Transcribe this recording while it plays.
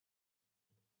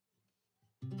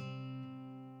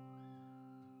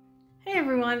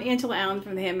everyone, Angela Allen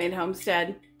from the Handmade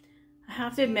Homestead. I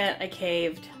have to admit, I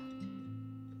caved.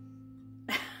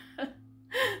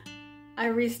 I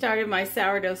restarted my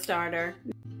sourdough starter.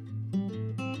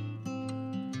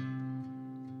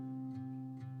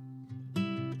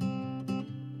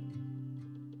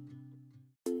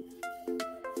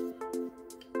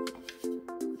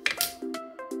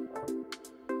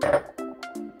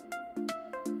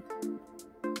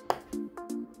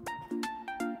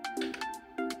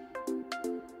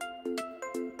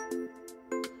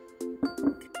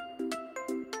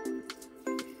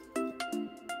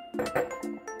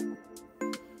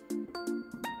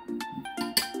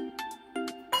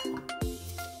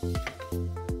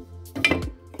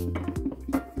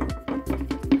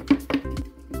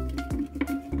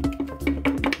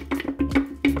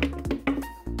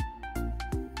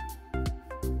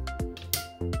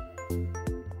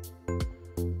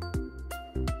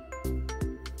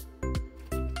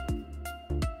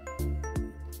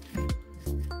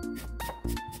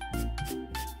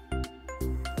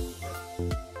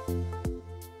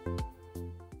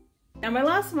 Now my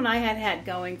last one I had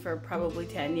going for probably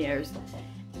 10 years,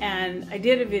 and I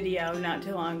did a video not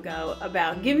too long ago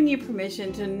about giving you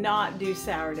permission to not do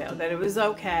sourdough, that it was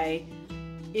okay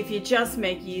if you just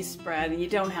make yeast bread and you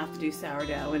don't have to do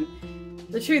sourdough. And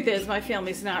the truth is, my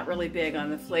family's not really big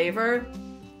on the flavor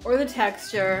or the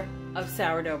texture of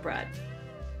sourdough bread.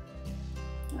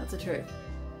 That's the truth.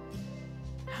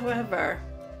 However,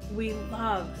 we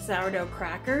love sourdough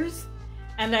crackers.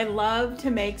 And I love to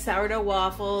make sourdough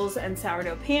waffles and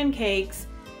sourdough pancakes,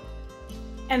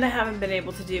 and I haven't been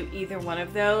able to do either one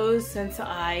of those since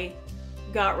I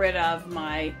got rid of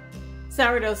my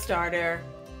sourdough starter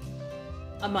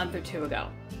a month or two ago.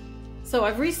 So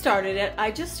I've restarted it.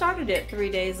 I just started it 3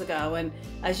 days ago, and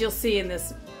as you'll see in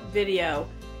this video,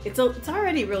 it's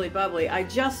already really bubbly. I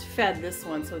just fed this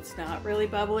one, so it's not really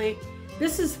bubbly.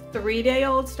 This is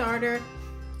 3-day-old starter.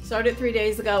 Started 3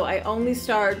 days ago. I only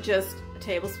start just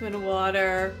tablespoon of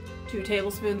water, 2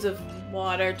 tablespoons of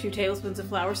water, 2 tablespoons of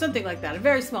flour, something like that. A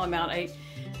very small amount. I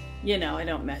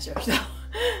don't measure.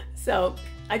 So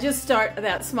I just start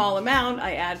that small amount.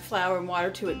 I add flour and water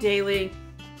to it daily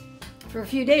for a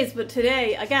few days. But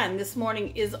today, again, this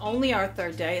morning is only our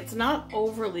 3rd day. It's not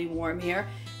overly warm here.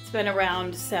 It's been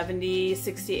around 70,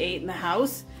 68 in the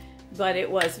house, but it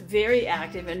was very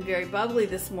active and very bubbly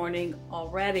this morning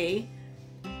already.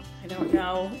 I don't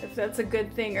know if that's a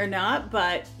good thing or not,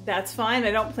 but that's fine.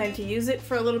 I don't plan to use it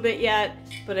for a little bit yet,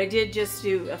 but I did just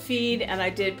do a feed, and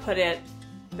I did put it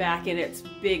back in its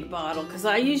big bottle because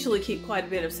I usually keep quite a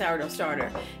bit of sourdough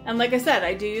starter. And like I said,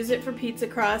 I do use it for pizza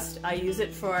crust. I use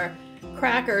it for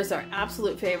crackers, our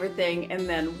absolute favorite thing, and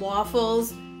then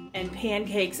waffles and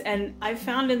pancakes. And I've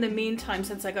found in the meantime,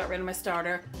 since I got rid of my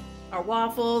starter, our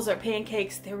waffles, our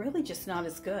pancakes, they're really just not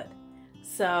as good.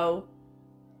 So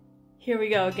here we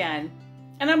go again.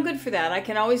 And I'm good for that. I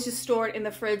can always just store it in the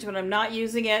fridge when I'm not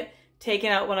using it, take it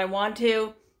out when I want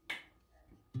to.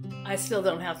 I still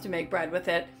don't have to make bread with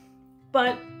it,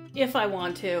 but if I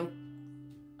want to,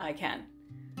 I can.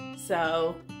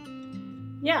 So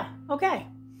yeah, okay.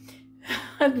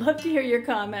 I'd love to hear your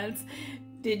comments.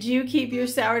 Did you keep your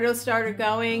sourdough starter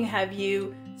going? Have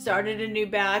you started a new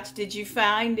batch? Did you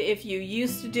find if you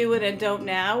used to do it and don't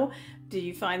now, do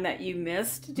you find that you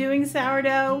missed doing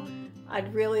sourdough?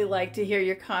 I'd really like to hear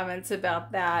your comments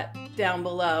about that down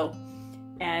below.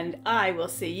 And I will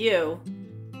see you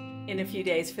in a few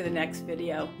days for the next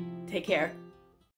video. Take care.